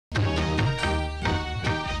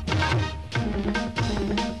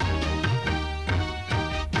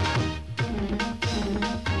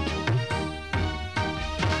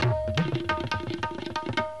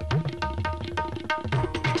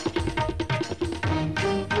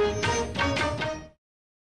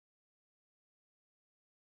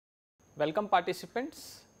Welcome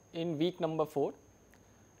participants in week number 4.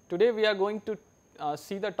 Today we are going to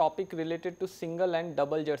see the topic related to single and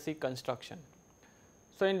double jersey construction.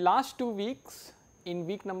 So, in last 2 weeks, in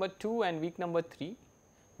week number 2 and week number 3,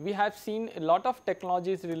 we have seen a lot of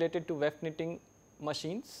technologies related to weft knitting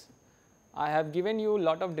machines. I have given you a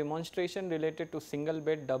lot of demonstration related to single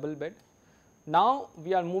bed, double bed. Now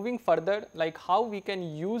we are moving further, like how we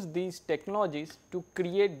can use these technologies to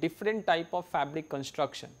create different type of fabric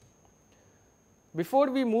construction. Before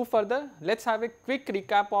we move further, let us have a quick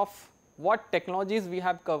recap of what technologies we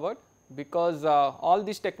have covered, because all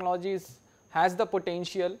these technologies has the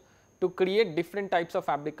potential to create different types of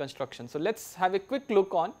fabric construction. So, let us have a quick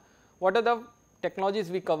look on what are the technologies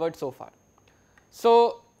we covered so far.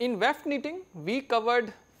 So, in weft knitting we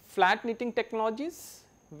covered flat knitting technologies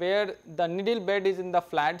where the needle bed is in the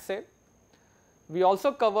flat side. We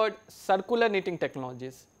also covered circular knitting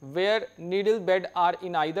technologies where needle bed are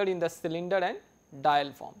in either in the cylinder and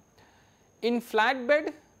dial form. In flat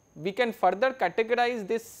bed we can further categorize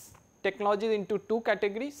this technology into 2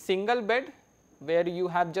 categories: single bed where you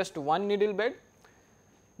have just one needle bed.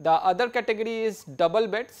 The other category is double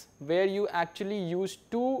beds where you actually use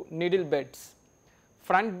 2 needle beds,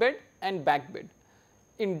 front bed and back bed.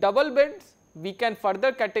 In double beds we can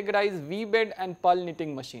further categorize V bed and pearl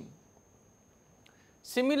knitting machine.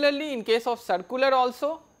 Similarly, in case of circular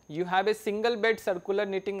also, you have a single bed circular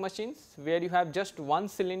knitting machines where you have just one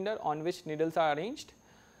cylinder on which needles are arranged.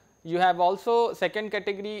 You have also second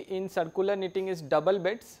category in circular knitting is double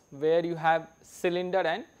beds where you have cylinder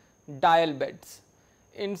and dial beds.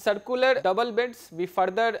 In circular double beds we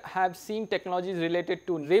further have seen technologies related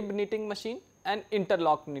to rib knitting machine and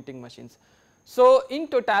interlock knitting machines. So, in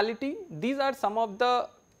totality these are some of the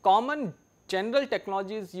common general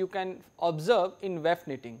technologies you can observe in weft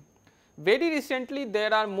knitting. Very recently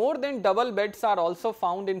there are more than double beds are also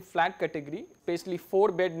found in flat category, especially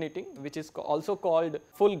 4 bed knitting, which is also called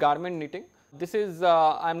full garment knitting. This is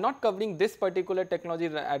I am not covering this particular technology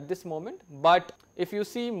at this moment, but if you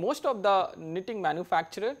see most of the knitting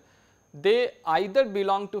manufacturer, they either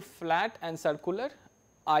belong to flat and circular,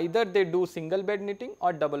 either they do single bed knitting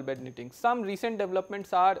or double bed knitting. Some recent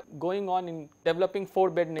developments are going on in developing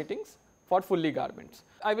 4 bed knittings for fully garments.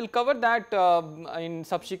 I will cover that in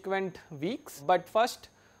subsequent weeks, but first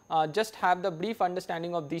just have the brief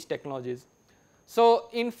understanding of these technologies. So,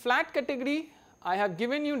 in flat category I have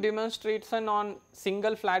given you demonstration on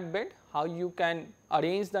single flat bed, how you can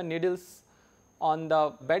arrange the needles on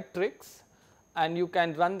the bed tricks and you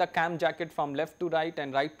can run the cam jacket from left to right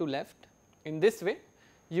and right to left. In this way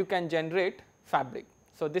you can generate fabric.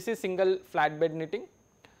 So, this is single flat bed knitting.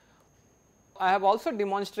 I have also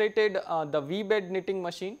demonstrated the V bed knitting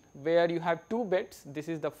machine where you have 2 beds. This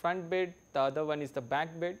is the front bed, the other one is the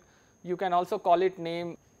back bed. You can also call it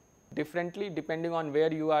name differently depending on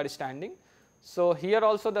where you are standing. So, here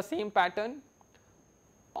also the same pattern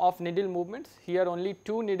of needle movements. Here only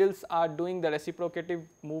 2 needles are doing the reciprocative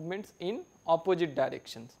movements in opposite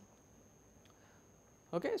directions.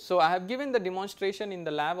 Okay. So, I have given the demonstration in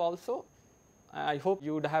the lab also. I hope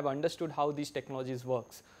you would have understood how these technologies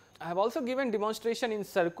works. I have also given demonstration in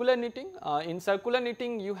circular knitting. In circular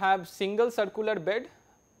knitting you have single circular bed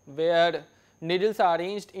where needles are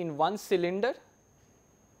arranged in one cylinder.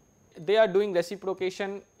 They are doing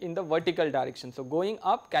reciprocation in the vertical direction. So, going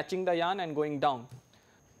up, catching the yarn and going down.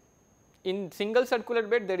 In single circular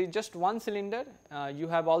bed there is just one cylinder. You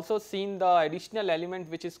have also seen the additional element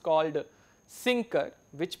which is called sinker,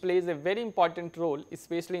 which plays a very important role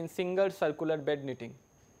especially in single circular bed knitting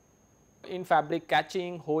in fabric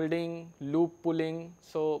catching, holding, loop pulling.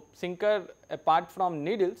 So, sinker apart from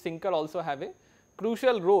needle, sinker also have a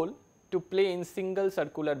crucial role to play in single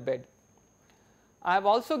circular bed. I have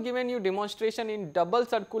also given you demonstration in double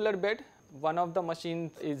circular bed. One of the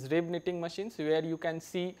machines is rib knitting machines where you can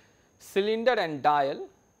see cylinder and dial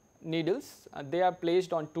needles. They are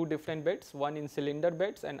placed on 2 different beds, one in cylinder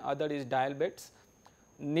beds and other is dial beds.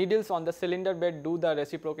 Needles on the cylinder bed do the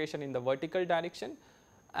reciprocation in the vertical direction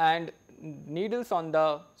and needles on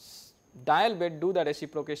the dial bed do the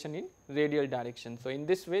reciprocation in radial direction. So, in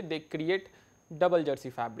this way they create double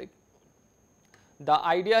jersey fabric. The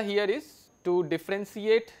idea here is to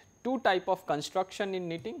differentiate 2 type of construction in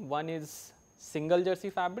knitting. One is single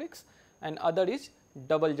jersey fabrics and other is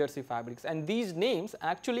double jersey fabrics, and these names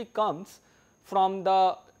actually comes from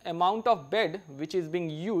the amount of bed which is being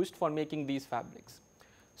used for making these fabrics.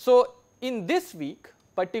 So, in this week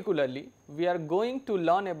particularly we are going to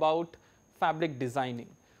learn about fabric designing.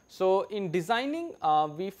 So, in designing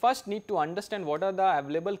we first need to understand what are the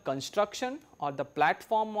available construction or the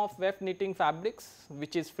platform of weft knitting fabrics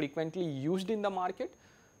which is frequently used in the market.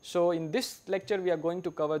 So, in this lecture we are going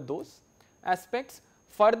to cover those aspects.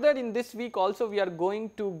 Further in this week also we are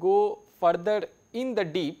going to go further in the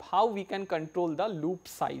deep how we can control the loop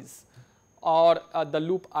size or the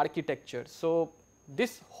loop architecture. So,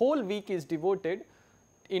 this whole week is devoted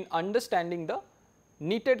in understanding the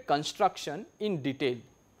knitted construction in detail.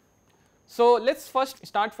 So, let us first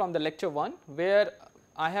start from the lecture 1 where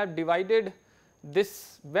I have divided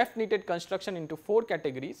this weft knitted construction into 4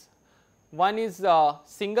 categories. One is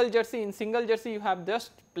single jersey. In single jersey you have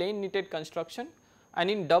just plain knitted construction, and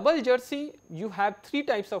in double jersey you have 3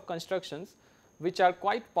 types of constructions which are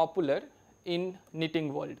quite popular in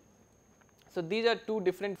knitting world. So, these are 2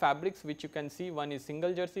 different fabrics which you can see, one is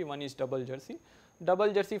single jersey, one is double jersey.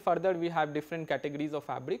 Double jersey further we have different categories of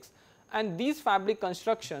fabrics, and these fabric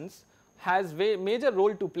constructions has major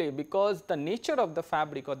role to play because the nature of the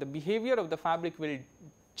fabric or the behavior of the fabric will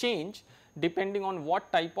change depending on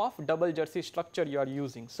what type of double jersey structure you are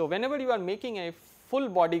using. So, whenever you are making a full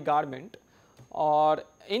body garment or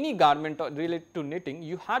any garment related to knitting,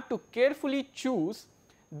 you have to carefully choose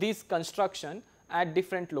these construction at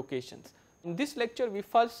different locations. In this lecture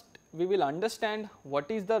we will understand what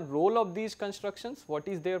is the role of these constructions, what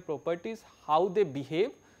is their properties, how they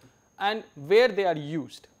behave and where they are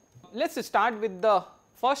used. Let us start with the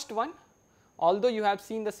first one. Although you have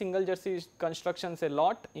seen the single jersey constructions a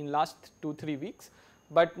lot in last 2-3 weeks,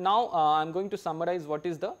 but now I am going to summarize what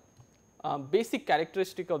is the basic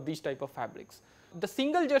characteristic of these type of fabrics. The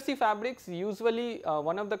single jersey fabrics usually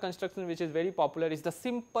one of the constructions which is very popular is the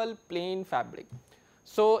simple plain fabric.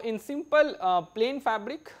 So, in simple plain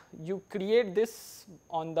fabric you create this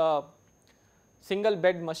on the single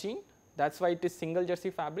bed machine, that is why it is single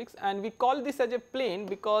jersey fabrics, and we call this as a plain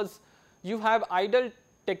because you have either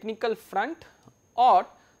technical front or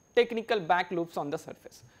technical back loops on the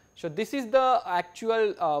surface. So, this is the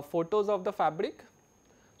actual photos of the fabric.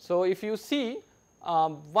 So, if you see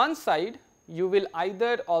one side you will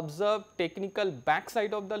either observe technical back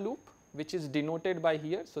side of the loop which is denoted by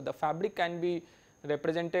here. So, the fabric can be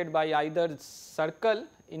represented by either circle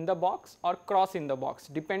in the box or cross in the box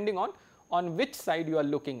depending on which side you are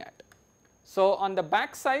looking at. So, on the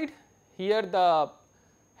back side here the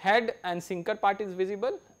head and sinker part is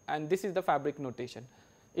visible and this is the fabric notation.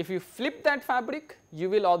 If you flip that fabric you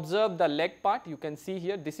will observe the leg part, you can see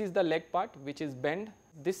here this is the leg part which is bent,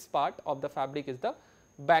 this part of the fabric is the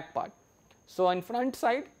back part. So, on front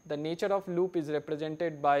side the nature of loop is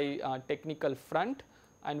represented by technical front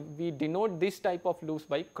and we denote this type of loops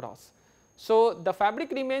by cross. So, the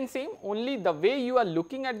fabric remains same, only the way you are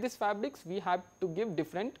looking at these fabrics we have to give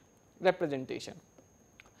different representation.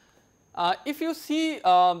 If you see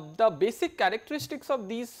the basic characteristics of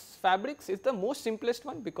these fabrics is the most simplest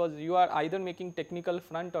one because you are either making technical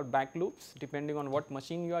front or back loops depending on what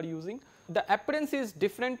machine you are using. The appearance is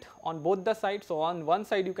different on both the sides. So, on one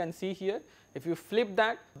side you can see here, if you flip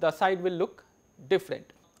that the side will look different.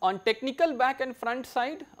 On technical back and front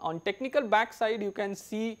side, on technical back side you can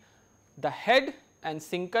see the head and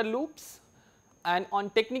sinker loops, and on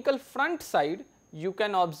technical front side you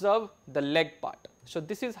can observe the leg part. So,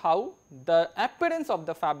 this is how the appearance of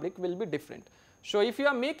the fabric will be different. So, if you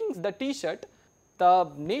are making the t-shirt, the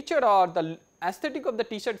nature or the aesthetic of the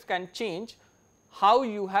t-shirts can change how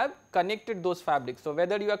you have connected those fabrics. So,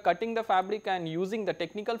 whether you are cutting the fabric and using the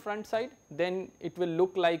technical front side, then it will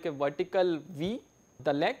look like a vertical V,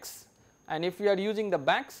 the legs, and if you are using the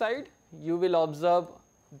back side you will observe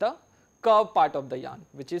the curve part of the yarn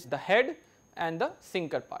which is the head and the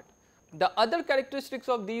sinker part. The other characteristics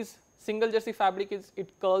of these single jersey fabric is it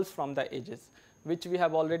curls from the edges, which we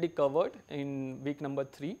have already covered in week number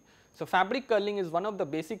 3. So, fabric curling is one of the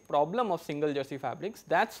basic problem of single jersey fabrics,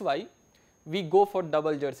 that is why we go for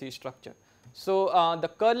double jersey structure. So, the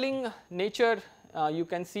curling nature you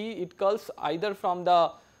can see it curls either from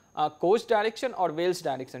the coast direction or Wales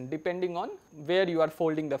direction depending on where you are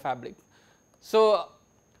folding the fabric. So,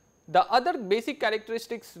 the other basic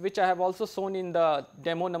characteristics which I have also shown in the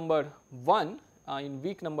demo number 1 in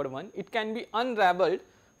week number 1, it can be unravelled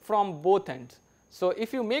from both ends. So,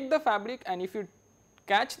 if you make the fabric and if you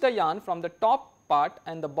catch the yarn from the top part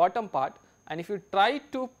and the bottom part and if you try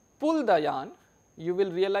to pull the yarn, you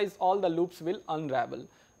will realize all the loops will unravel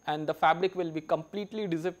and the fabric will be completely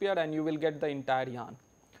disappear and you will get the entire yarn.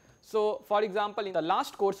 So, for example, in the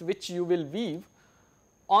last course which you will weave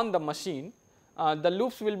on the machine, the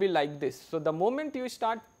loops will be like this. So, the moment you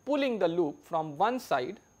start pulling the loop from one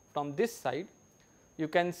side, from this side, you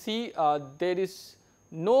can see there is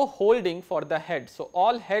no holding for the head. So,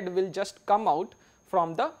 all head will just come out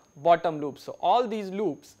from the bottom loop. So, all these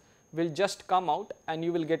loops will just come out and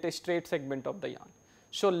you will get a straight segment of the yarn.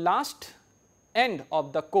 So, last end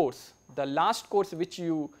of the course, the last course which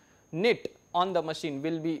you knit on the machine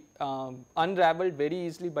will be unraveled very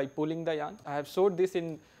easily by pulling the yarn. I have showed this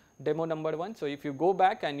in demo number 1. So, if you go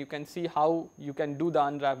back and you can see how you can do the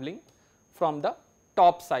unraveling from the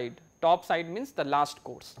top side. Top side means the last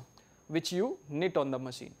course which you knit on the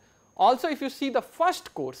machine. Also, if you see the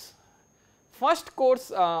first course,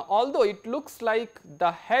 although it looks like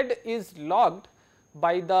the head is locked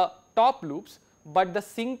by the top loops, but the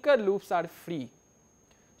sinker loops are free.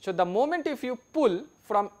 So, the moment if you pull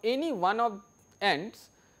from any one of ends,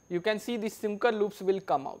 you can see the sinker loops will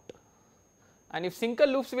come out, and if sinker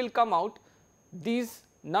loops will come out, these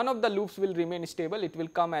none of the loops will remain stable, it will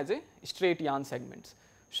come as a straight yarn segments.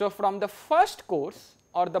 So, from the first course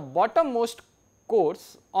or the bottommost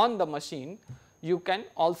course on the machine, you can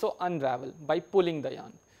also unravel by pulling the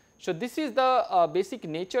yarn. So, this is the basic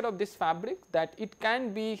nature of this fabric, that it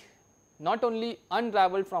can be not only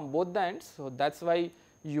unraveled from both the ends. So, that is why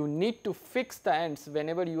you need to fix the ends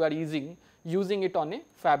whenever you are using it on a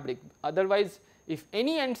fabric. Otherwise, if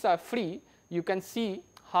any ends are free, you can see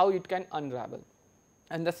how it can unravel.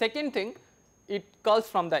 And the second thing, it curls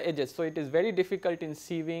from the edges. So, it is very difficult in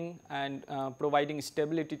sieving and providing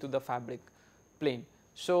stability to the fabric plane.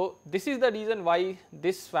 So, this is the reason why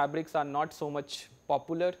these fabrics are not so much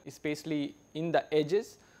popular, especially in the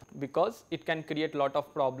edges, because it can create lot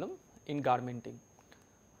of problem in garmenting.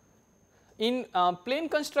 In plain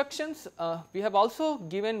constructions, we have also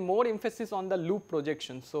given more emphasis on the loop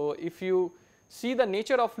projection. So, if you see the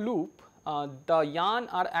nature of loop, the yarn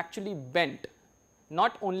are actually bent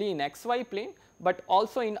not only in xy plane, but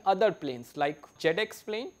also in other planes like zx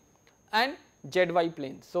plane and zy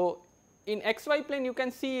plane. So, in xy plane you can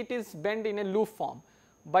see it is bent in a loop form,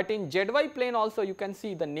 but in zy plane also you can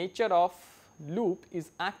see the nature of loop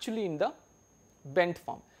is actually in the bent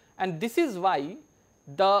form, and this is why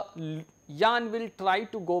the yarn will try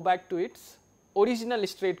to go back to its original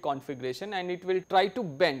straight configuration and it will try to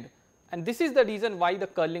bend, and this is the reason why the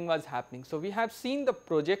curling was happening. So, we have seen the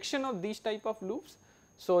projection of these type of loops.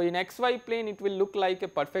 So, in xy plane it will look like a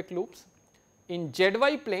perfect loops. In zy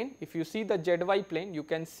plane, if you see the zy plane, you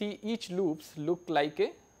can see each loops look like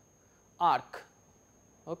a arc.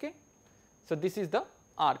 Okay. So, this is the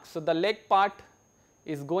arc. So, the leg part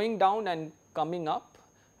is going down and coming up,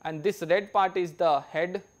 and this red part is the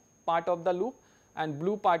head part of the loop and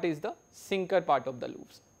blue part is the sinker part of the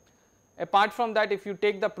loops. Apart from that, if you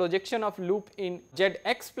take the projection of loop in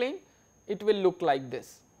zx plane, it will look like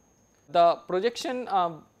this. The projection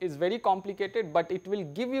is very complicated, but it will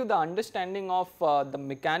give you the understanding of the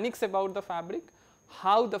mechanics about the fabric,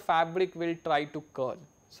 how the fabric will try to curl.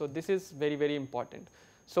 So, this is very, very important.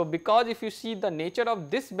 So, because if you see the nature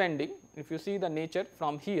of this bending, if you see the nature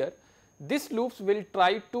from here, this loops will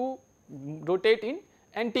try to rotate in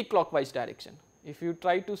anti-clockwise direction. If you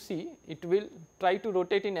try to see, it will try to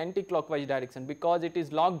rotate in anti-clockwise direction because it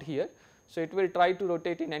is locked here. So, it will try to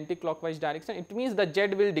rotate in anti-clockwise direction, it means the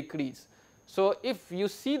z will decrease. So, if you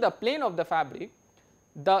see the plane of the fabric,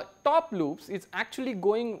 the top loops is actually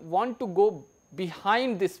want to go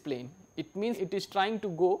behind this plane, it means it is trying to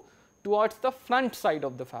go towards the front side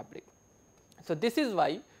of the fabric. So, this is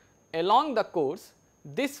why along the course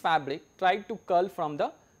this fabric tried to curl from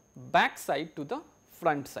the back side to the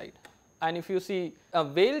front side, and if you see a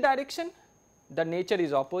veil direction, the nature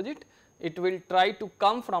is opposite. It will try to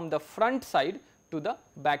come from the front side to the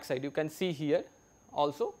back side. You can see here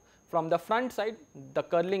also from the front side the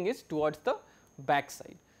curling is towards the back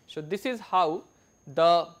side. So, this is how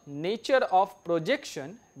the nature of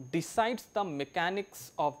projection decides the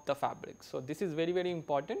mechanics of the fabric. So, this is very, very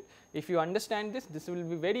important. If you understand this, this will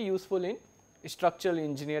be very useful in structural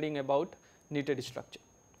engineering about knitted structure,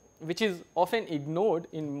 which is often ignored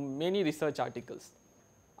in many research articles.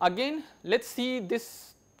 Again, let us see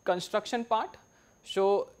this construction part.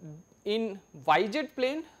 So, in YZ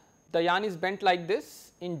plane the yarn is bent like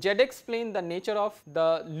this, in ZX plane the nature of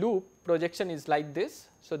the loop projection is like this.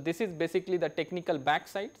 So, this is basically the technical back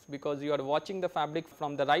side, because you are watching the fabric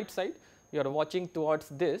from the right side, you are watching towards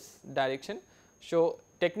this direction. So,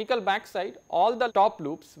 technical back side, all the top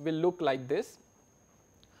loops will look like this,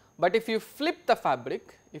 but if you flip the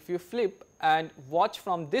fabric, if you flip and watch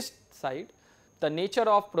from this side, the nature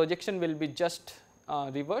of projection will be just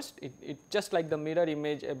reversed, it just like the mirror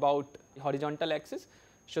image about horizontal axis.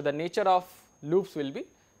 So, the nature of loops will be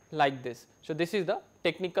like this. So, this is the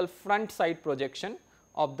technical front side projection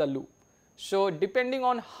of the loop. So, depending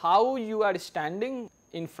on how you are standing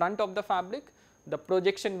in front of the fabric, the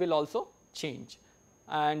projection will also change,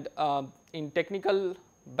 and in technical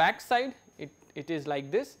back side it is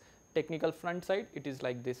like this, technical front side it is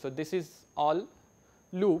like this. So, this is all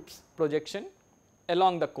loops projection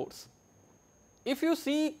along the course. If you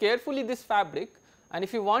see carefully this fabric and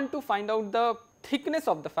if you want to find out the thickness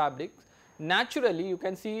of the fabric, naturally you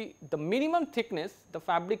can see the minimum thickness the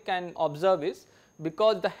fabric can observe is,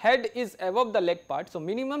 because the head is above the leg part. So,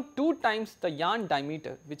 minimum 2 times the yarn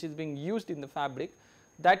diameter which is being used in the fabric,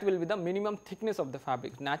 that will be the minimum thickness of the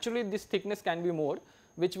fabric. Naturally this thickness can be more,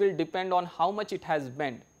 which will depend on how much it has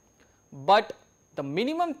bent, but the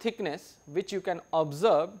minimum thickness which you can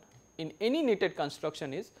observe in any knitted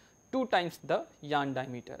construction is 2 times the yarn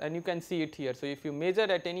diameter, and you can see it here. So, if you measure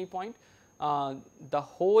at any point the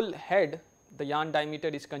whole head, the yarn diameter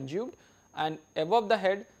is consumed, and above the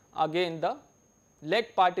head again the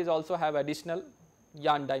leg part is also have additional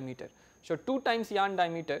yarn diameter. So, 2 times yarn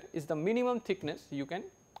diameter is the minimum thickness you can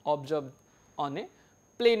observe on a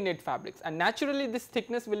plain knit fabrics, and naturally this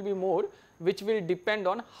thickness will be more, which will depend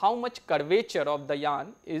on how much curvature of the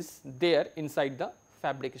yarn is there inside the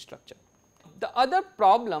fabric structure. The other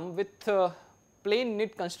problem with plain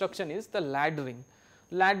knit construction is the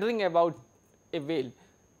laddering about a veil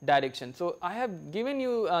direction. So, I have given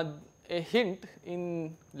you a hint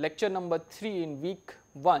in lecture number 3 in week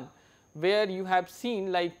 1, where you have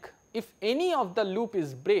seen like if any of the loop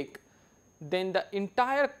is break, then the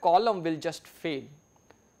entire column will just fail.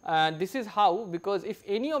 This is how, because if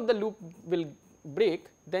any of the loop will break,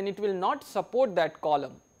 then it will not support that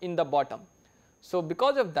column in the bottom. So,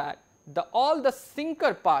 because of that all the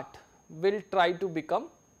sinker part will try to become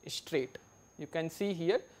straight. You can see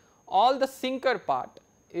here all the sinker part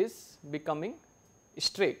is becoming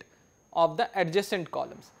straight of the adjacent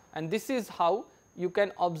columns, and this is how you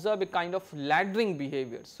can observe a kind of laddering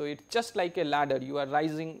behavior. So, it is just like a ladder, you are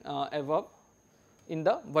rising above in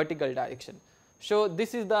the vertical direction. So,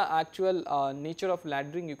 this is the actual nature of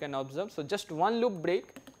laddering you can observe. So, just one loop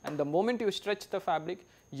break, and the moment you stretch the fabric,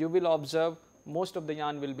 you will observe most of the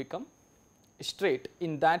yarn will become straight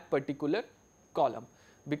in that particular column,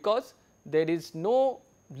 because there is no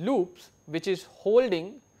loops which is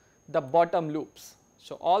holding the bottom loops.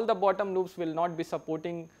 So, all the bottom loops will not be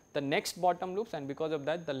supporting the next bottom loops, and because of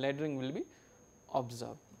that the laddering will be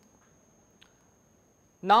observed.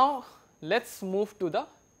 Now, let us move to the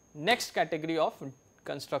next category of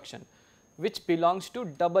construction, which belongs to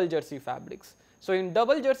double jersey fabrics. So, in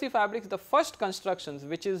double jersey fabrics, the first constructions,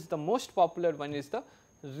 which is the most popular one, is the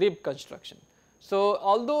rib construction. So,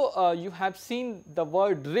 although you have seen the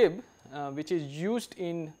word rib which is used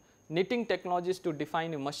in knitting technologies to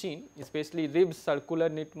define a machine, especially rib circular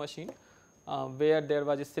knit machine, where there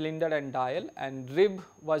was a cylinder and dial, and rib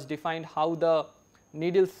was defined how the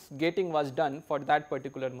needles gating was done for that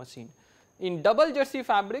particular machine. In double jersey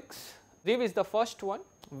fabrics, rib is the first one,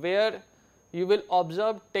 where you will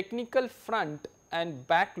observe technical front and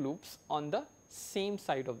back loops on the same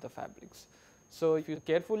side of the fabrics. So, if you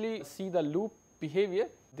carefully see the loop behavior,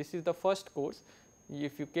 this is the first course.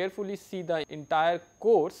 If you carefully see the entire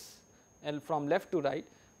course and from left to right,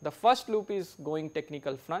 the first loop is going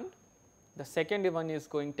technical front, the second one is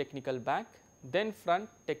going technical back, then front,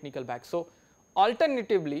 technical back. So,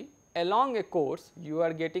 alternatively along a course you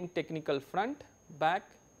are getting technical front, back,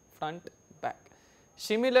 front, back.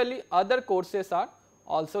 Similarly, other courses are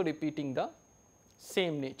also repeating the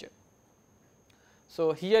same nature.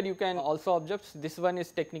 So, here you can also observe this one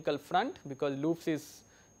is technical front, because loops is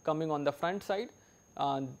coming on the front side.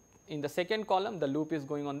 In the second column the loop is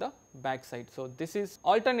going on the back side. So, this is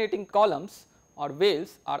alternating columns or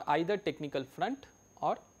veils are either technical front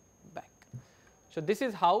or back. So, this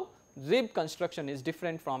is how rib construction is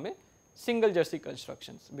different from a single jersey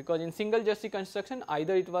constructions, because in single jersey construction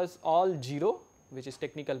either it was all 0 which is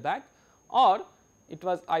technical back, or it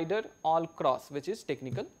was either all cross which is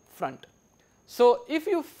technical front. So, if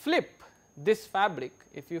you flip this fabric,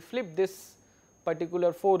 if you flip this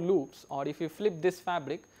particular 4 loops, or if you flip this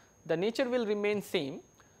fabric, the nature will remain same,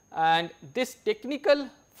 and this technical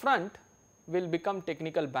front will become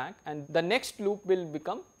technical back, and the next loop will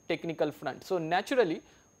become technical front. So, naturally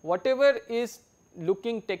whatever is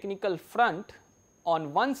looking technical front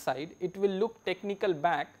on one side, it will look technical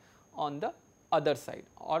back on the other side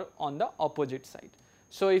or on the opposite side.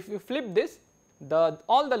 So, if you flip this,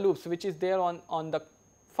 all the loops which is there on the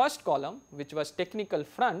first column, which was technical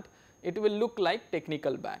front, it will look like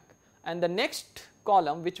technical back, and the next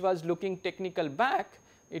column which was looking technical back,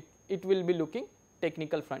 it will be looking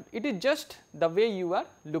technical front. It is just the way you are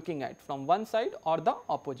looking at from one side or the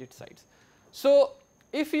opposite sides. So,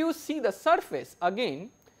 if you see the surface, again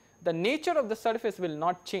the nature of the surface will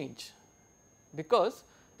not change, because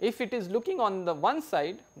if it is looking on the one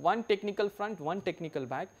side, one technical front, one technical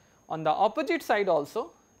back, on the opposite side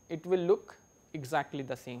also it will look exactly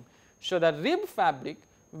the same. So, the rib fabric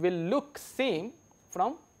will look same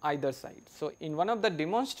from either side. So, in one of the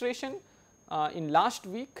demonstration in last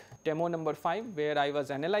week, demo number 5, where I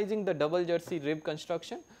was analyzing the double jersey rib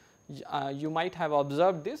construction, you might have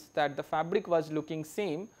observed this, that the fabric was looking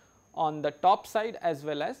same on the top side as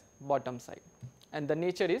well as bottom side, and the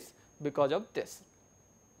nature is because of this.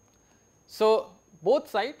 So, both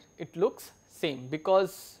sides it looks same,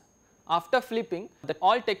 because after flipping that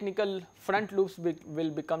all technical front loops will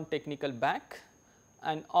become technical back,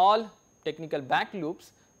 and all technical back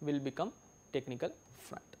loops will become technical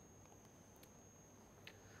front.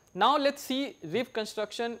 Now, let us see rib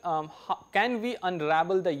construction, can we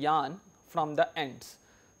unravel the yarn from the ends.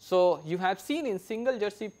 So, you have seen in single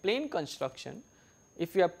jersey plain construction,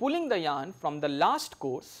 if you are pulling the yarn from the last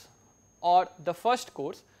course or the first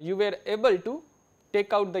course, you were able to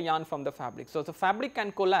take out the yarn from the fabric. So, the fabric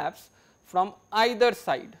can collapse from either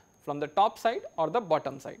side, from the top side or the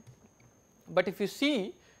bottom side. But if you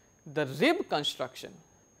see the rib construction,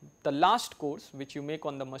 the last course which you make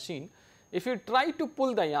on the machine, if you try to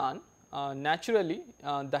pull the yarn, naturally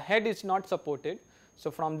the head is not supported. So,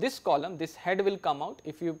 from this column this head will come out.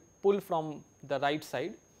 If you pull from the right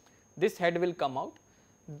side, this head will come out.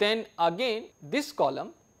 Then again this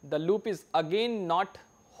column, the loop is again not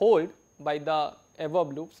held by the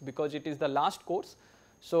above loops because it is the last course.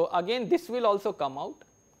 So, again this will also come out.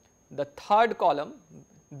 The third column,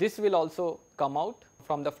 this will also come out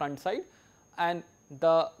from the front side, and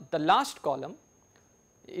the last column,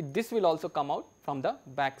 this will also come out from the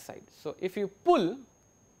back side. So, if you pull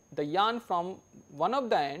the yarn from one of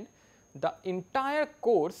the end, the entire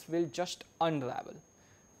course will just unravel.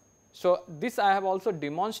 So, this I have also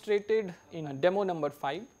demonstrated in a demo number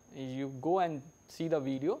 5. You go and see the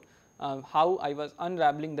video how I was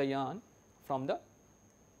unraveling the yarn from the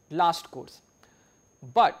last course.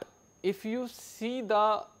 But if you see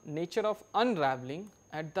the nature of unraveling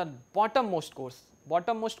at the bottommost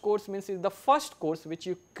course means is the first course which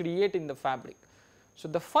you create in the fabric. So,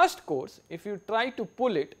 the first course, if you try to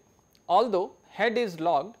pull it, although head is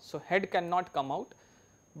locked, so head cannot come out,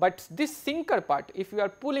 but this sinker part, if you are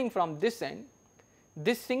pulling from this end,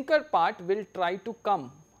 this sinker part will try to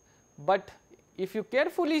come. But if you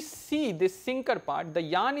carefully see this sinker part, the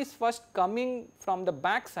yarn is first coming from the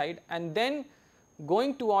back side and then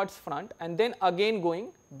going towards front and then again going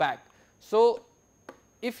back. So,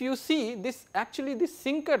 if you see this, actually this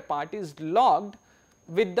sinker part is locked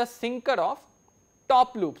with the sinker of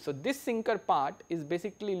top loop. So, this sinker part is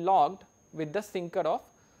basically locked with the sinker of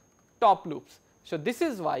top loops. So, this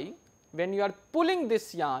is why when you are pulling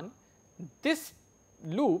this yarn, these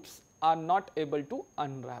loops are not able to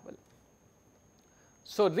unravel.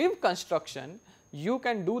 So, rib construction, you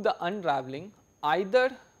can do the unraveling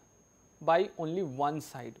either by only one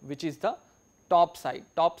side, which is the top side.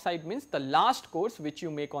 Top side means the last course which you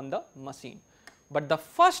make on the machine, but the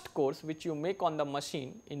first course which you make on the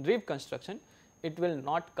machine in rib construction, it will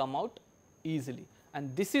not come out easily,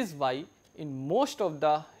 and this is why in most of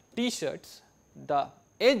the t-shirts the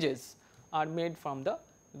edges are made from the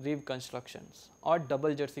rib constructions or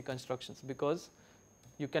double jersey constructions, because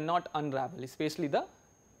you cannot unravel, especially the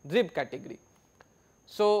rib category.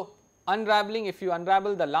 So, unraveling, if you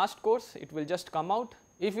unravel the last course, it will just come out.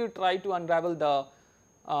 If you try to unravel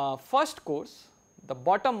the first course, the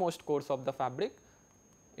bottommost course of the fabric,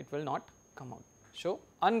 it will not come out. So,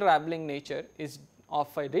 unraveling nature is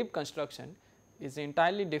of a rib construction is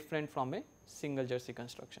entirely different from a single jersey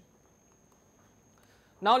construction.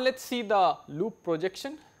 Now, let us see the loop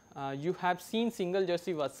projection. You have seen single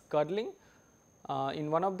jersey was curling.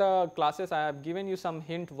 In one of the classes I have given you some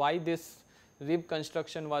hint why this rib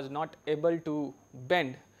construction was not able to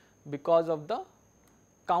bend, because of the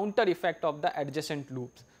counter effect of the adjacent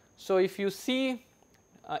loops. So, if you see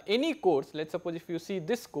any course, let us suppose if you see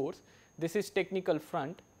this course, this is technical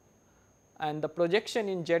front and the projection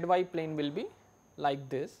in ZY plane will be like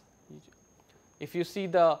this. If you see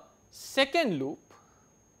the second loop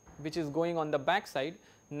which is going on the back side,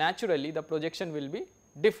 naturally the projection will be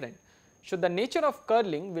different. So, the nature of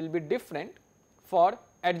curling will be different for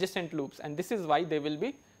adjacent loops, and this is why they will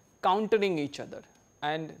be countering each other,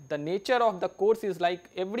 and the nature of the course is like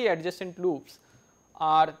every adjacent loops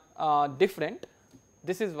are different.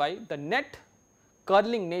 This is why the net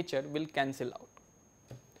curling nature will cancel out.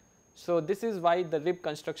 So, this is why the rib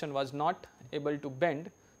construction was not able to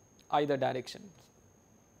bend either direction.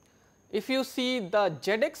 If you see the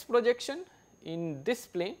ZX projection in this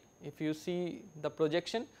plane, if you see the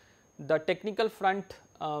projection, the technical front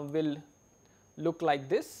will look like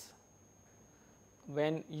this.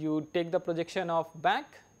 When you take the projection of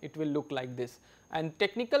back, it will look like this, and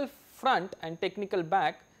technical front and technical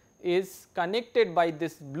back is connected by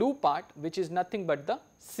this blue part, which is nothing but the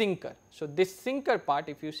sinker. So, this sinker part,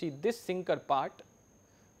 if you see this sinker part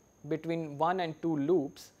between 1 and 2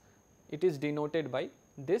 loops, it is denoted by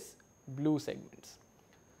this blue segments.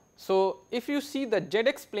 So, if you see the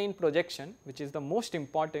ZX plane projection, which is the most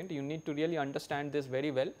important, you need to really understand this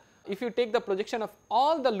very well. If you take the projection of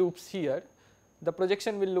all the loops here, the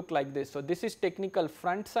projection will look like this. So, this is technical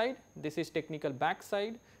front side, this is technical back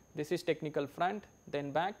side, this is technical front,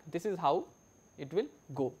 then back, this is how it will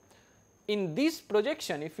go. In this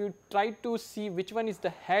projection, if you try to see which one is the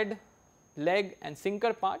head, leg and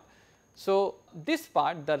sinker part, so this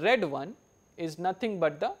part, the red one, is nothing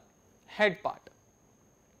but the head part.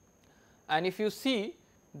 And if you see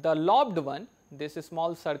the lobed one, this is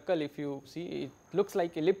small circle, if you see it looks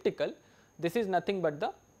like elliptical, this is nothing but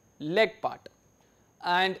the leg part.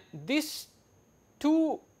 And this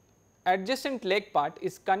two adjacent leg part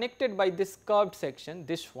is connected by this curved section,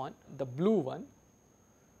 this one, the blue one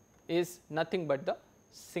is nothing but the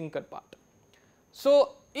sinker part.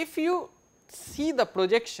 So, if you see the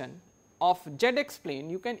projection of ZX plane,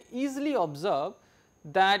 you can easily observe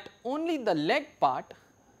that only the leg part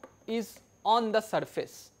is on the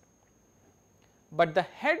surface, but the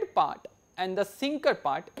head part and the sinker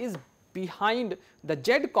part is behind. The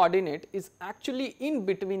Z coordinate is actually in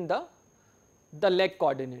between the leg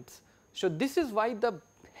coordinates. So, this is why the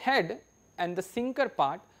head and the sinker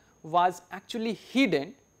part was actually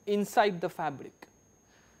hidden inside the fabric,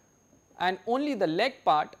 and only the leg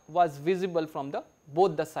part was visible from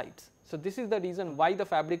both the sides. So, this is the reason why the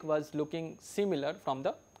fabric was looking similar from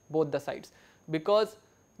both the sides, because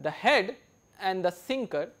the head and the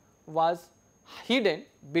sinker was hidden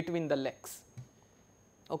between the legs,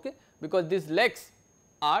 okay, because these legs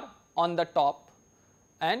are on the top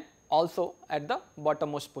and also at the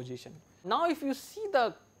bottommost position. Now, if you see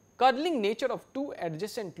the curling nature of two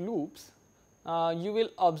adjacent loops, you will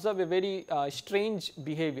observe a very strange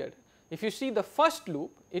behavior. If you see the first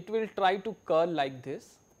loop, it will try to curl like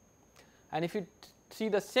this, and if you see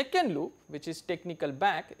the second loop, which is technical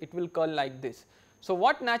back, it will curl like this. So,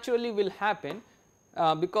 what naturally will happen,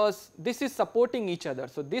 because this is supporting each other.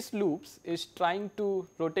 So, this loops is trying to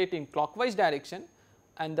rotate in clockwise direction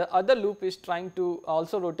and the other loop is trying to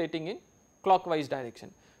also rotating in clockwise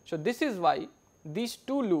direction. So, this is why these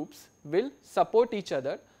two loops will support each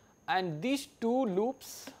other and these two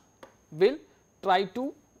loops will try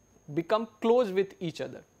to become close with each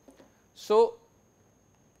other. So,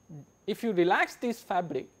 if you relax this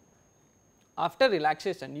fabric, after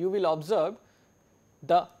relaxation you will observe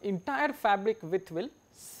the entire fabric width will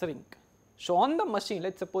shrink. So, on the machine,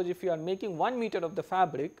 let us suppose if you are making 1 meter of the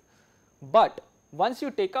fabric, but once you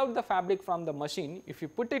take out the fabric from the machine, if you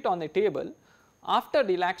put it on a table, after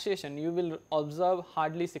relaxation you will observe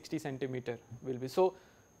hardly 60 centimeter will be. So,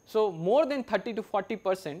 more than 30 to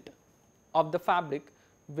 40% of the fabric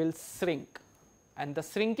will shrink, and the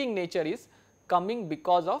shrinking nature is coming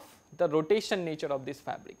because of the rotation nature of this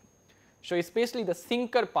fabric. So, especially the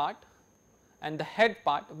sinker part and the head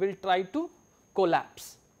part will try to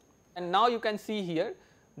collapse, and now you can see here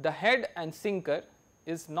the head and sinker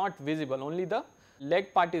is not visible, only the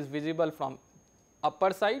leg part is visible from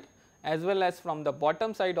upper side as well as from the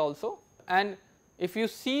bottom side also. And if you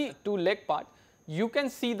see two leg part, you can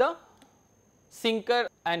see the sinker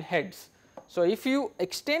and heads. So, if you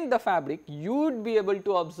extend the fabric, you would be able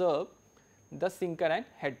to observe the sinker and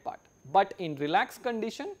head part, but in relaxed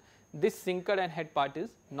condition this sinker and head part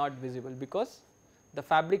is not visible because the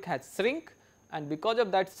fabric has shrink, and because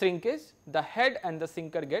of that shrinkage the head and the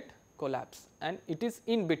sinker get collapsed and it is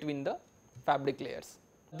in between the fabric layers.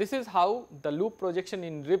 This is how the loop projection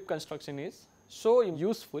in rib construction is so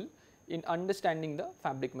useful in understanding the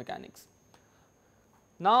fabric mechanics.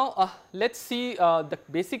 Now, let us see the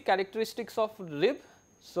basic characteristics of rib.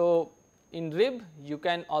 So, in rib you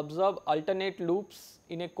can observe alternate loops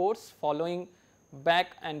in a course following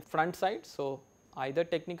back and front side. So, either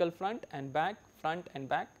technical front and back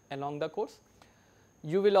along the course.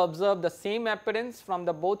 You will observe the same appearance from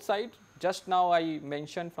the both sides. Just now I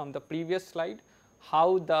mentioned from the previous slide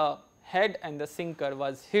how the head and the sinker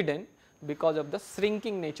was hidden because of the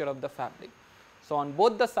shrinking nature of the fabric. So, on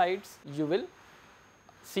both the sides you will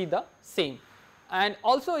see the same, and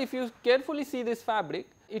also if you carefully see this fabric,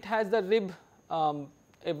 it has the rib,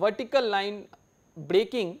 a vertical line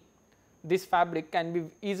breaking this fabric can be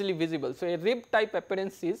easily visible. So, a rib type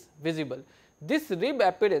appearance is visible. This rib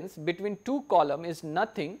appearance between two column is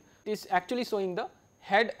nothing, it is actually showing the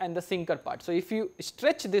head and the sinker part. So, if you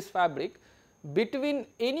stretch this fabric between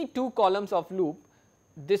any two columns of loop,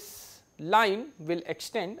 this line will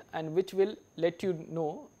extend and which will let you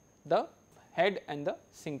know the head and the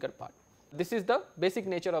sinker part. This is the basic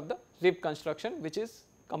nature of the rib construction, which is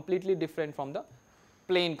completely different from the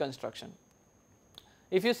plane construction.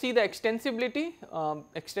 If you see the extensibility,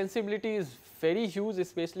 extensibility is very huge,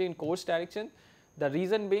 especially in course direction. The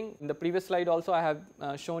reason being, in the previous slide also I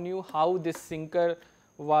have shown you how this sinker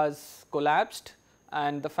was collapsed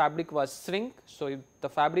and the fabric was shrink. So, if the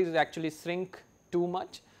fabric is actually shrink too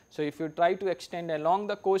much. So, if you try to extend along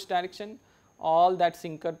the course direction, all that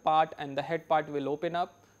sinker part and the head part will open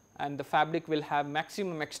up and the fabric will have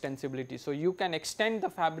maximum extensibility. So, you can extend the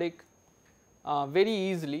fabric very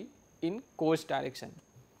easily in course direction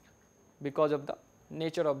because of the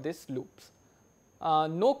nature of these loops.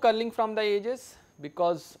 No curling from the edges,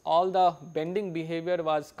 because all the bending behavior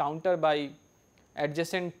was countered by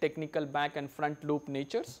adjacent technical back and front loop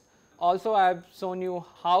natures. Also, I have shown you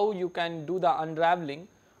how you can do the unraveling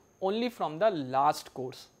only from the last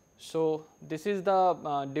course. So, this is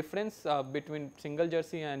the difference between single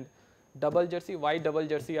jersey and double jersey. Why double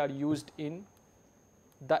jersey are used in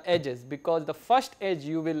the edges? Because the first edge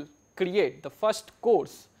you will create, the first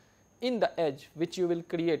course in the edge which you will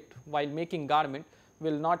create while making garment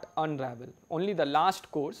will not unravel, only the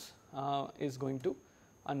last course is going to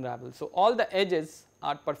unravel. So, all the edges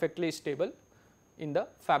are perfectly stable in the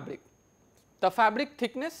fabric. The fabric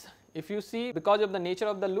thickness, if you see, because of the nature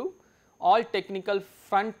of the loop, all technical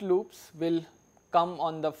front loops will come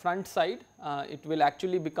on the front side, it will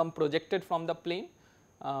actually become projected from the plane,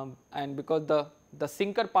 and because the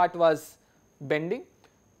sinker part was bending,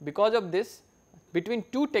 because of this, between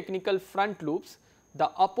two technical front loops, the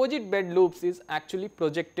opposite bed loops is actually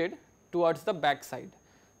projected towards the back side.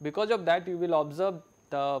 Because of that, you will observe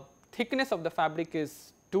the thickness of the fabric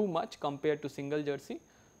is too much compared to single jersey.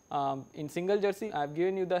 In single jersey, I have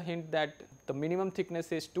given you the hint that the minimum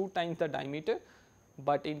thickness is 2 times the diameter,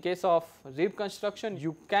 but in case of rib construction,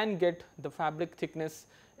 you can get the fabric thickness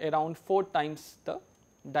around 4 times the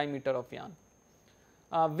diameter of yarn.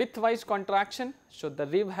 Width-wise contraction, so the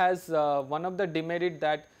rib has one of the demerit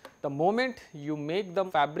that the moment you make the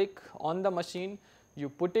fabric on the machine, you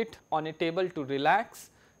put it on a table to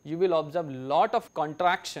relax, you will observe lot of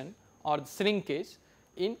contraction or shrinkage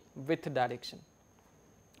in width direction,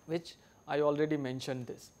 which I already mentioned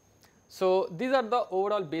this. So, these are the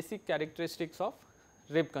overall basic characteristics of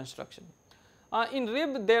rib construction. In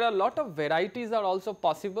rib, there are lot of varieties are also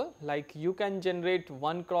possible, like you can generate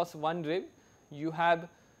 1 cross 1 rib, you have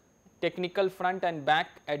technical front and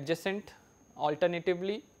back adjacent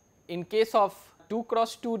alternatively. In case of 2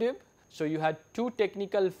 cross 2 rib, so you had 2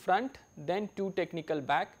 technical front, then 2 technical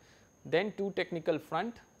back, then 2 technical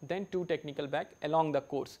front, then 2 technical back along the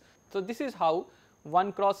course. So, this is how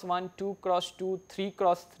 1 cross 1, 2 cross 2, 3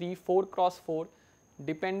 cross 3, 4 cross 4,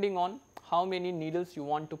 depending on how many needles you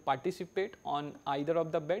want to participate on either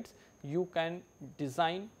of the beds, you can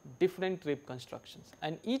design different rib constructions,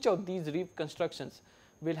 and each of these rib constructions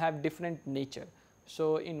will have different nature.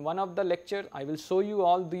 So, in one of the lecture I will show you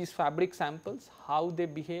all these fabric samples, how they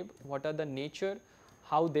behave, what are the nature,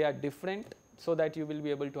 how they are different, so that you will be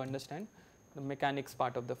able to understand the mechanics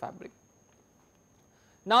part of the fabric.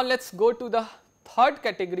 Now, let us go to the third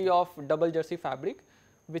category of double jersey fabric,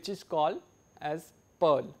 which is called as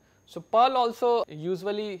purl. So, purl also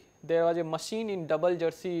usually there was a machine in double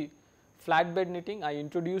jersey flatbed knitting I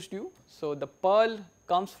introduced you. So, the purl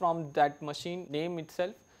comes from that machine name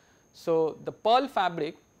itself. So, the purl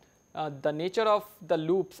fabric, the nature of the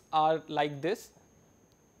loops are like this.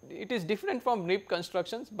 It is different from rib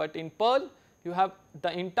constructions, but in purl you have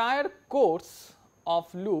the entire course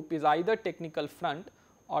of loop is either technical front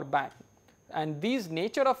or back, and these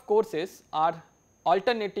nature of courses are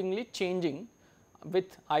alternatingly changing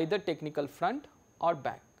with either technical front or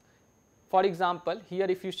back. For example, here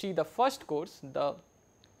if you see the first course,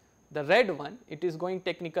 the red one, it is going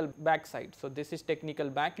technical back side. So, this is technical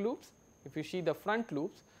back loops. If you see the front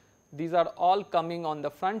loops, these are all coming on the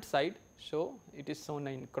front side. So, it is shown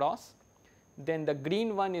in cross. Then the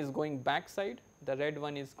green one is going back side, the red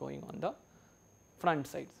one is going on the front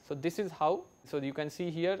side. So, this is how. So, you can see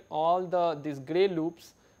here all these gray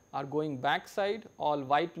loops are going back side, all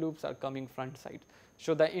white loops are coming front side.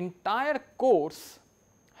 So, the entire course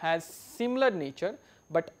has similar nature,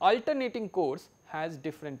 but alternating course has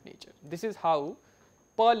different nature. This is how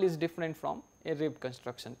purl is different from a rib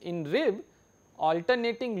construction. In rib,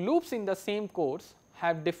 alternating loops in the same course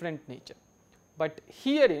have different nature, but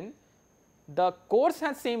herein the course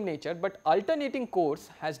has same nature, but alternating course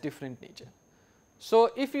has different nature.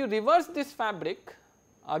 So, if you reverse this fabric,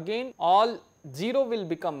 again all 0 will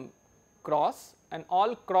become cross and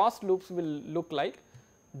all cross loops will look like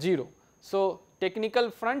 0. So,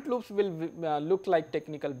 technical front loops will look like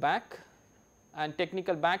technical back and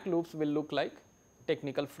technical back loops will look like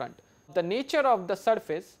technical front. The nature of the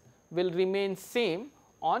surface will remain same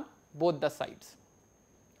on both the sides.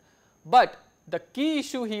 But the key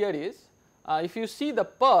issue here is if you see the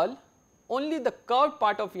pearl, only the curved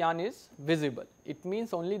part of yarn is visible. It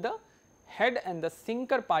means only the head and the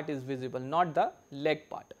sinker part is visible, not the leg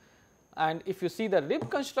part. And if you see the rib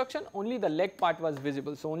construction, only the leg part was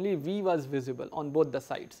visible. So, only V was visible on both the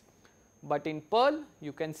sides. But in pearl,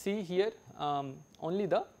 you can see here only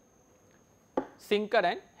the sinker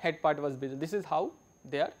and head part was visible. This is how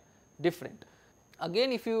they are different.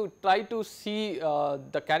 Again, if you try to see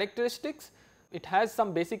the characteristics, it has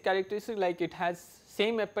some basic characteristics, like it has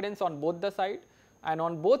same appearance on both the side, and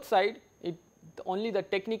on both side only the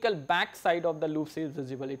technical back side of the loops is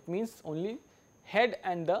visible. It means only head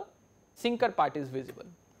and the sinker part is visible.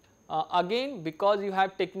 Again, because you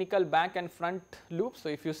have technical back and front loops, so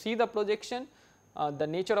if you see the projection, the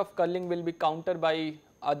nature of curling will be countered by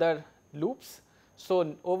other loops.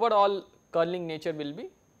 So, overall curling nature will be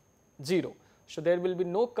 0. So, there will be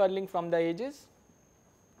no curling from the edges.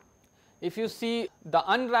 If you see the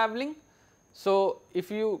unraveling, so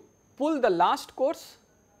if you pull the last course,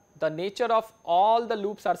 the nature of all the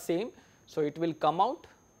loops are same. So, it will come out,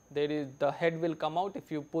 there is the head will come out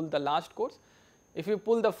if you pull the last course. If you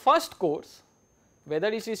pull the first course, whether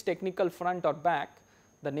it is technical front or back,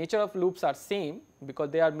 the nature of loops are same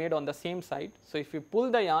because they are made on the same side. So, if you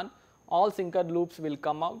pull the yarn, all sinker loops will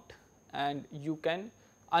come out and you can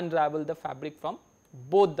unravel the fabric from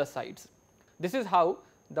both the sides. This is how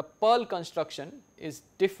the pearl construction is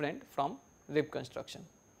different from rib construction.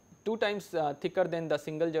 2 times thicker than the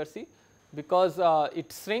single jersey because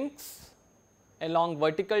it shrinks along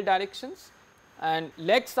vertical directions and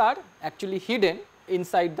legs are actually hidden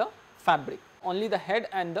inside the fabric. Only the head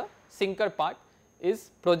and the sinker part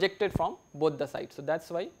is projected from both the sides. So, that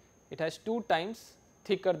is why it has 2 times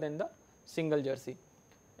thicker than the single jersey.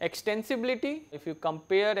 Extensibility, if you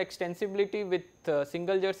compare extensibility with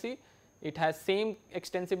single jersey, it has same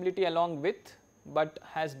extensibility along width, but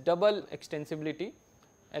has double extensibility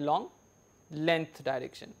along length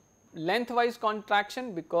direction. Lengthwise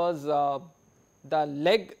contraction because the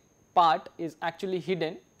leg part is actually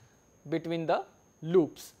hidden between the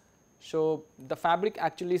loops. So, the fabric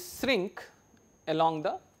actually shrink along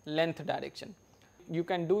the length direction. You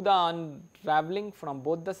can do the unraveling from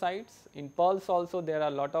both the sides. In pearls also there are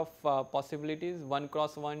a lot of possibilities, 1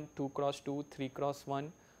 cross 1, 2 cross 2, 3 cross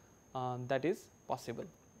 1, that is possible.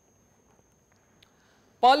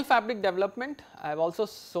 Pearl fabric development, I have also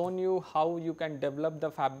shown you how you can develop the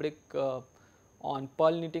fabric on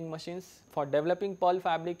pearl knitting machines. For developing pearl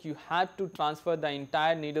fabric, you have to transfer the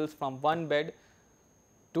entire needles from one bed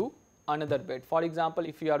to another bed. For example,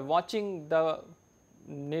 if you are watching the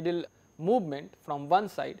needle movement from one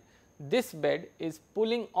side, this bed is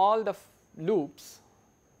pulling all the loops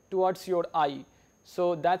towards your eye.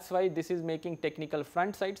 So, that is why this is making technical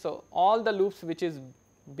front side. So, all the loops which is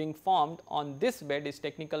being formed on this bed is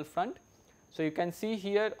technical front. So, you can see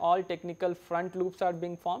here all technical front loops are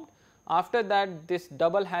being formed. After that, this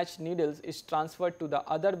double hatch needles is transferred to the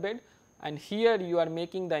other bed, and here you are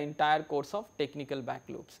making the entire course of technical back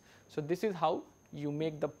loops. So, this is how you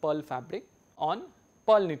make the pearl fabric on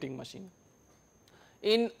pearl knitting machine.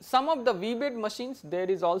 In some of the V-bed machines, there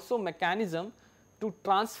is also mechanism to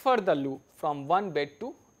transfer the loop from one bed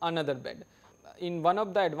to another bed. In one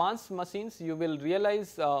of the advanced machines, you will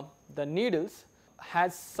realize the needles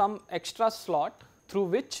has some extra slot through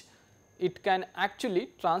which it can actually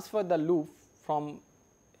transfer the loop from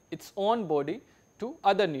its own body to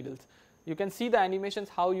other needles. You can see the animations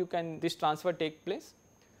how you can this transfer take place.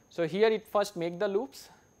 So, here it first make the loops,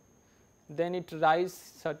 then it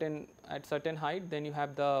rise at certain height, then you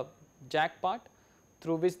have the jack part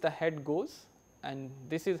through which the head goes, and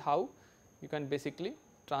this is how you can basically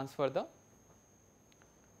transfer the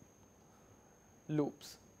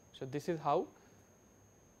loops. So, this is how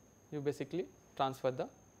you basically transfer the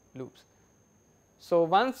loops. So,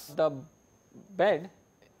 once the bed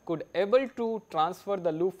could able to transfer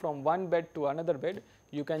the loop from one bed to another bed,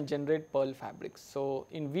 you can generate pearl fabrics. So,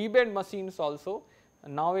 in V-bed machines also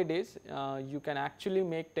nowadays you can actually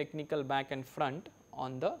make technical back and front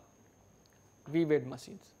on the V-bed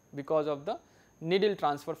machines because of the needle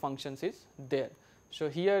transfer functions is there. So,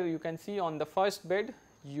 here you can see on the first bed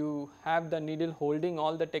you have the needle holding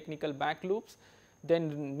all the technical back loops,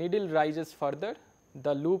 then needle rises further,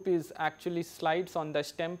 the loop is actually slides on the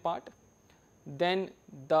stem part, then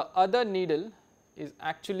the other needle is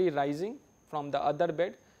actually rising from the other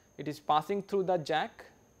bed, it is passing through the jack,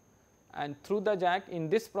 and through the jack in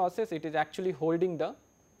this process it is actually holding the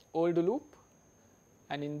old loop,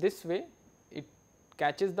 and in this way it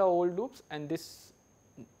catches the old loops, and this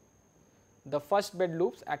the first bed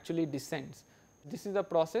loops actually descends. This is the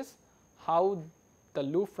process how the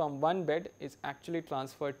loop from one bed is actually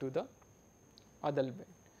transferred to the other bed.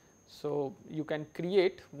 So, you can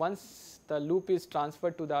create, once the loop is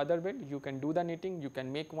transferred to the other bed, you can do the knitting, you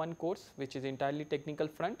can make one course which is entirely technical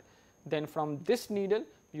front. Then from this needle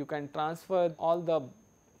you can transfer all the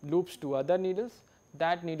loops to other needles,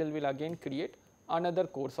 that needle will again create another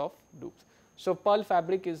course of loops. So, pearl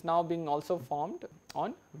fabric is now being also formed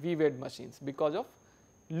on V-wed machines because of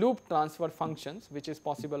loop transfer functions which is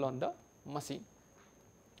possible on the machine.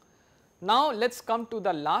 Now, let us come to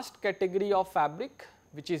the last category of fabric,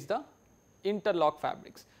 which is the interlock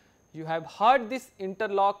fabrics. You have heard this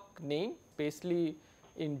interlock name, basically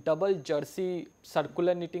in double jersey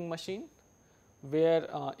circular knitting machine, where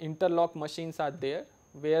interlock machines are there,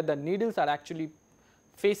 where the needles are actually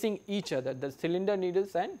facing each other, the cylinder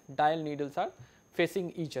needles and dial needles are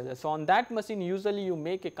facing each other. So, on that machine usually you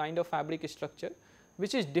make a kind of fabric structure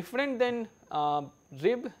which is different than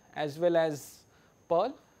rib as well as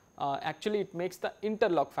pearl. Actually it makes the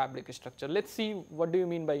interlock fabric structure. Let us see what do you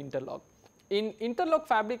mean by interlock. In interlock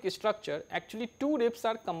fabric structure, actually two ribs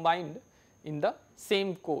are combined in the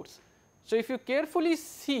same course. So, if you carefully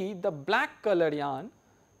see the black color yarn,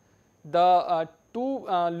 the two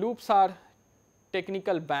loops are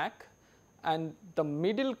technical back and the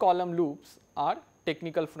middle column loops are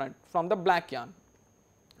technical front from the black yarn.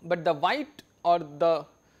 But the white or the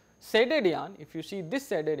shaded yarn, if you see this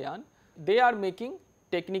shaded yarn, they are making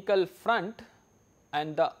technical front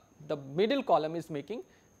and the middle column is making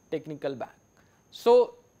technical back.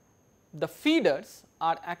 So, the feeders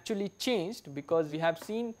are actually changed because we have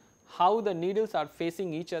seen how the needles are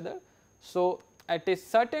facing each other. So, at a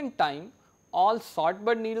certain time all short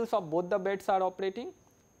bud needles of both the beds are operating,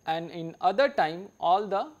 and in other time all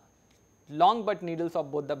the long bud needles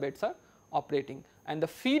of both the beds are operating, and the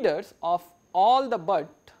feeders of all the bud,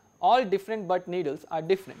 all different bud needles are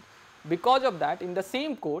different. Because of that, in the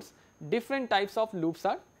same course different types of loops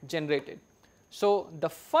are generated. So, the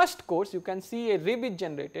first course you can see a rib is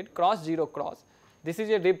generated cross 0 cross, this is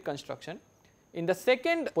a rib construction. In the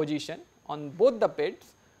second position on both the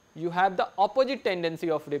beds you have the opposite tendency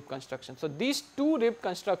of rib construction. So, these two rib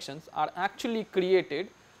constructions are actually created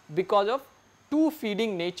because of two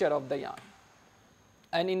feeding nature of the yarn,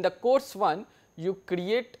 and in the course 1 you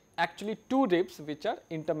create actually two ribs which are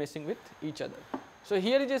intermeshing with each other. So,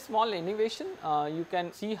 here is a small animation, you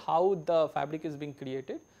can see how the fabric is being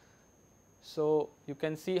created. So, you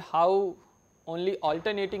can see how only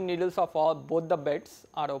alternating needles of both the beds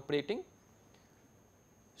are operating.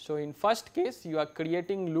 So, in first case you are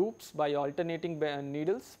creating loops by alternating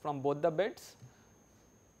needles from both the beds,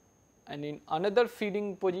 and in another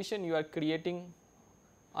feeding position you are creating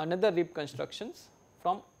another rib constructions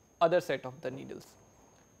from other set of the needles.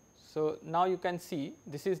 So, now you can see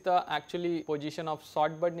this is the actually position of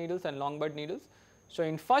short bud needles and long bud needles. So,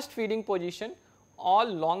 in first feeding position all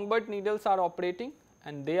long bud needles are operating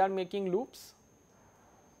and they are making loops,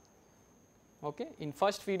 okay, in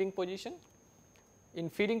first feeding position. In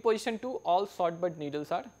feeding position 2 all short bud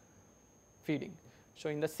needles are feeding. So,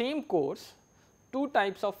 in the same course two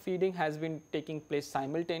types of feeding has been taking place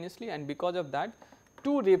simultaneously, and because of that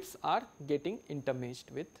two ribs are getting intermeshed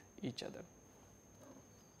with each other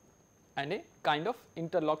and a kind of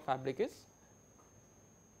interlock fabric is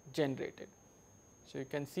generated. So, you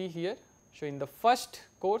can see here. So, in the first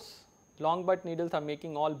course long bud needles are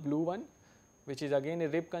making all blue one, which is again a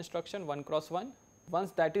rib construction 1 cross 1.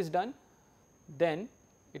 Once that is done, then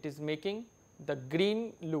it is making the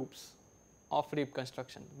green loops of rib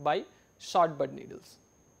construction by short bud needles,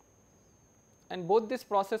 and both this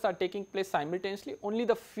process are taking place simultaneously, only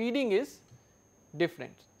the feeding is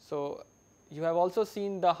different. So, you have also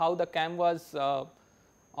seen how the cam was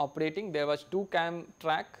operating. There was two cam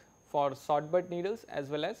track for short bud needles as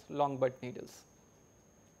well as long bud needles.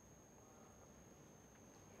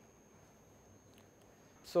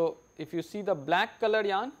 So, if you see the black color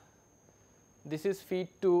yarn, this is feed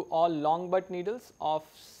to all long bud needles of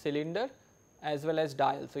cylinder as well as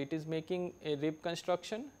dial. So, it is making a rib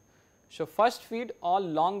construction. So, first feed all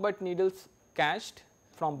long bud needles cast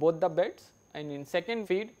from both the beds, and in second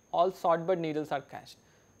feed all short bud needles are cast.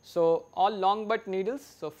 So, all long bud needles,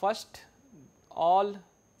 so first all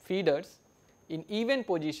feeders in even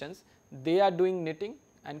positions they are doing knitting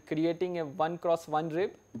and creating a 1 cross 1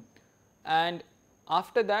 rib, and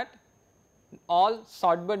after that all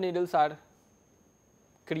short bud needles are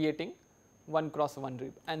creating 1 cross 1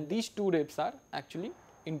 rib, and these two ribs are actually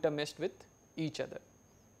intermeshed with each other,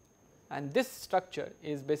 and this structure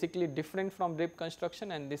is basically different from rib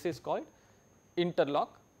construction, and this is called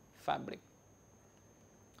interlock fabric.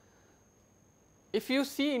 If you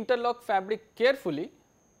see interlock fabric carefully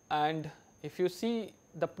and if you see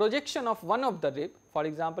the projection of one of the rib, for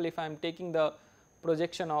example, if I am taking the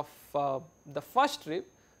projection of the first rib,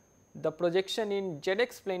 the projection in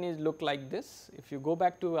ZX plane is look like this. If you go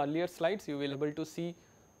back to earlier slides, you will be able to see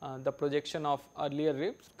the projection of earlier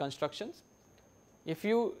ribs constructions. If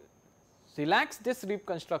you relax this rib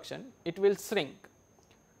construction, it will shrink,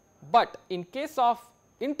 but in case of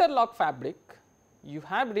interlock fabric, you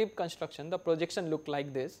have rib construction, the projection look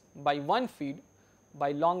like this by one feed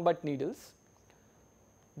by long butt needles.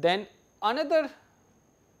 Then another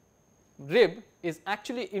rib is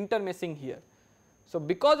actually intermeshing here. So,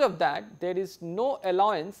 because of that there is no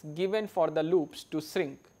allowance given for the loops to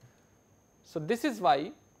shrink. So, this is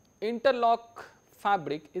why interlock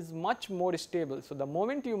fabric is much more stable. So, the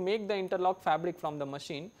moment you make the interlock fabric from the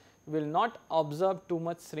machine, you will not observe too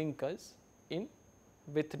much shrinkage in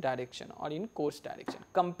width direction or in course direction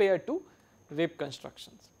compared to rib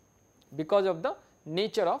constructions because of the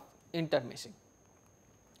nature of intermeshing.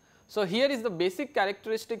 So, here is the basic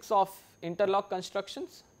characteristics of interlock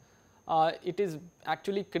constructions. It is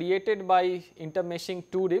actually created by intermeshing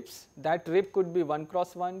two ribs. That rib could be 1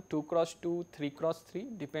 cross 1, 2 cross 2, 3 cross 3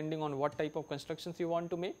 depending on what type of constructions you want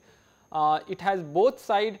to make. It has both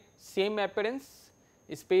side same appearance,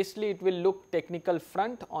 especially it will look technical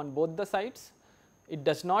front on both the sides. It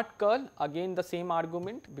does not curl, again the same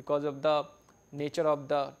argument because of the nature of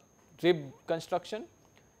the rib construction.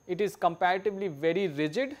 It is comparatively very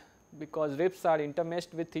rigid because ribs are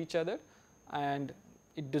intermeshed with each other and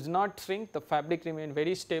it does not shrink, the fabric remain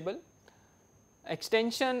very stable.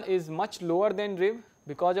 Extension is much lower than rib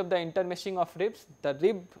because of the intermeshing of ribs. The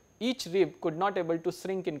rib, each rib could not able to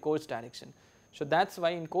shrink in course direction. So, that is why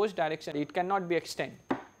in course direction it cannot be extended.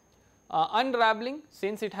 Unraveling,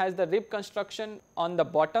 since it has the rib construction on the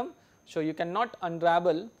bottom, so you cannot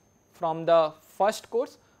unravel from the first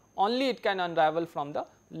course, only it can unravel from the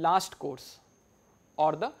last course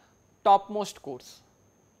or the topmost course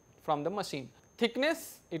from the machine.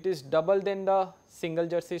 Thickness, it is double than the single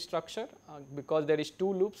jersey structure because there is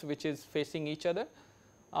two loops which is facing each other.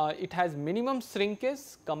 It has minimum shrinkage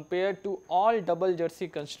compared to all double jersey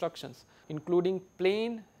constructions including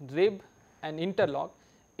plain, rib and interlock.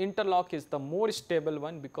 Interlock is the more stable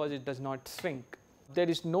one because it does not shrink. There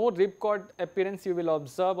is no rib cord appearance you will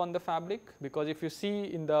observe on the fabric because if you see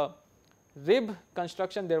in the rib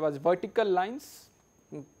construction there was vertical lines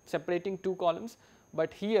separating two columns,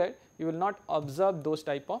 but here you will not observe those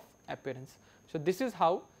type of appearance. So, this is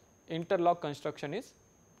how interlock construction is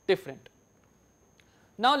different.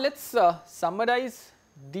 Now, let us summarize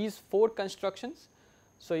these four constructions.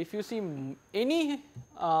 So, if you see any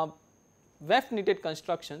weft knitted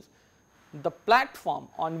constructions, the platform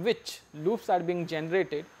on which loops are being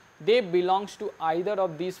generated, they belongs to either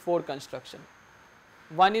of these four construction.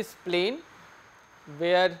 One is plain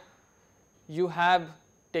where you have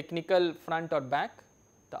technical front or back,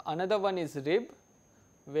 the another one is rib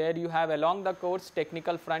where you have along the course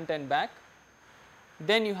technical front and back,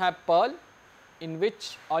 then you have purl in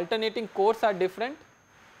which alternating course are different,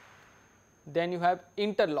 then you have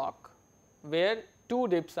interlock where two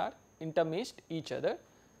ribs are intermeshed each other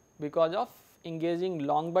because of engaging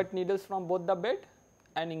long butt needles from both the bed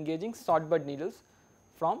and engaging short butt needles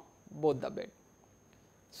from both the bed.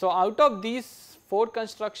 So, out of these four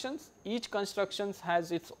constructions, each construction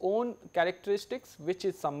has its own characteristics which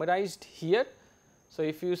is summarized here. So,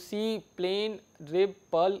 if you see plain, rib,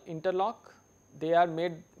 purl, interlock, they are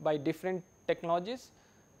made by different technologies.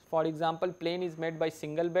 For example, plain is made by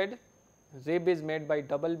single bed, rib is made by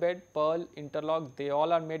double bed, purl, interlock, they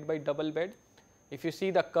all are made by double bed. If you see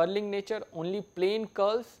the curling nature, only plain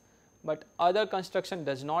curls, but other construction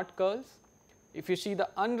does not curls. If you see the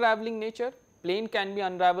unraveling nature, plain can be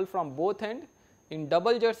unraveled from both ends. In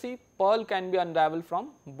double jersey, purl can be unraveled from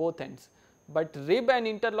both ends, but rib and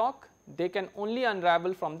interlock, they can only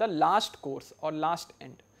unravel from the last course or last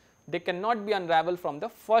end. They cannot be unraveled from the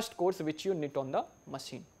first course which you knit on the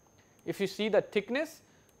machine. If you see the thickness,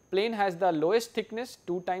 plain has the lowest thickness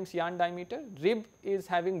 2 times yarn diameter, rib is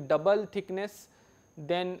having double thickness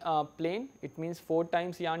than plain, it means 4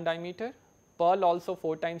 times yarn diameter, purl also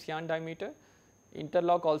 4 times yarn diameter,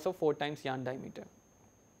 interlock also 4 times yarn diameter.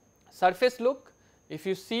 Surface look, if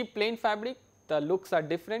you see plain fabric, the looks are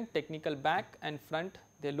different, technical back and front,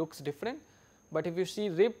 they looks different, but if you see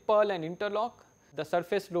rib, purl and interlock, the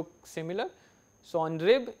surface look similar. So, on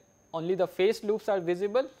rib only the face loops are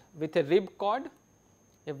visible with a rib cord,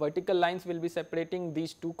 a vertical lines will be separating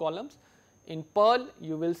these two columns. In purl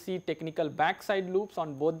you will see technical back side loops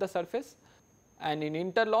on both the surface, and in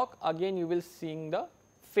interlock again you will seeing the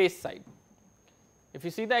face side. If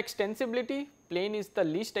you see the extensibility, plane is the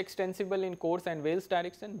least extensible in coarse and Wales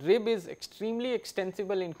direction, rib is extremely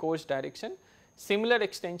extensible in coarse direction, similar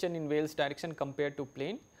extension in Wales direction compared to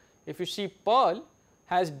plane. If you see pearl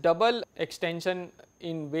has double extension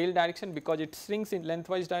in Wales direction because it shrinks in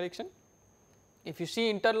lengthwise direction. If you see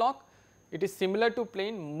interlock, it is similar to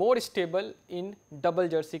plane, more stable in double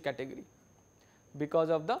jersey category because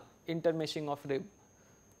of the intermeshing of rib.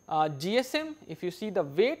 GSM, if you see the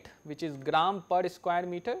weight which is gram per square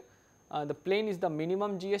meter, the plane is the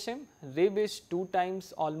minimum GSM, rib is 2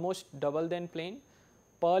 times almost double than plane,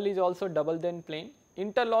 pearl is also double than plane,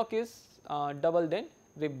 interlock is double than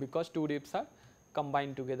rib because 2 ribs are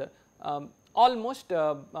combined together.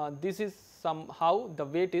 This is somehow the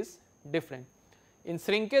weight is different. In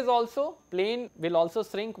shrinkage also, plane will also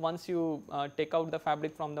shrink once you take out the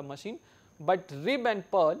fabric from the machine, but rib and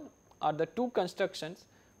pearl are the 2 constructions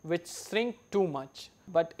which shrink too much,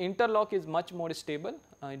 but interlock is much more stable,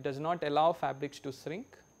 it does not allow fabrics to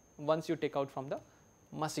shrink once you take out from the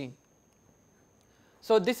machine.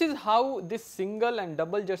 So, this is how this single and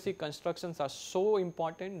double jersey constructions are so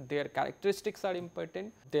important, their characteristics are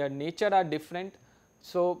important, their nature are different.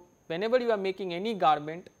 So, whenever you are making any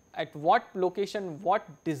garment, at what location, what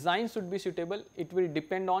design should be suitable, it will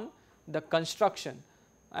depend on the construction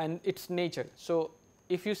and its nature. So,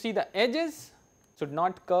 if you see the edges should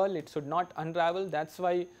not curl, it should not unravel, that is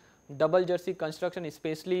why double jersey construction,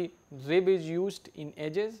 especially rib is used in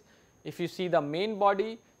edges. If you see the main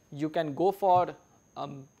body, you can go for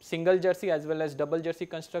single jersey as well as double jersey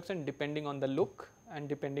construction depending on the look and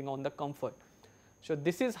depending on the comfort. So,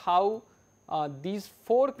 this is how these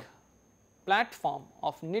 4 platform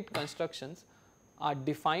of knit constructions are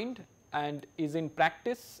defined and is in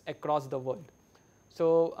practice across the world.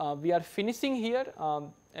 So, we are finishing here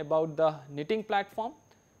about the knitting platform.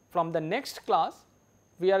 From the next class,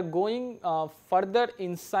 we are going further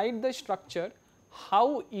inside the structure,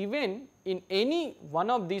 how even in any one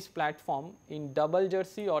of these platform in double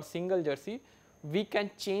jersey or single jersey, we can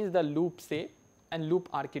change the loop shape and loop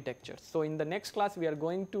architecture. So, in the next class, we are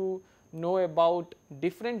going to know about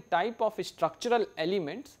different type of structural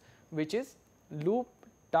elements which is loop,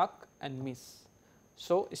 tuck and miss.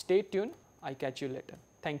 So, stay tuned, I catch you later.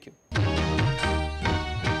 Thank you.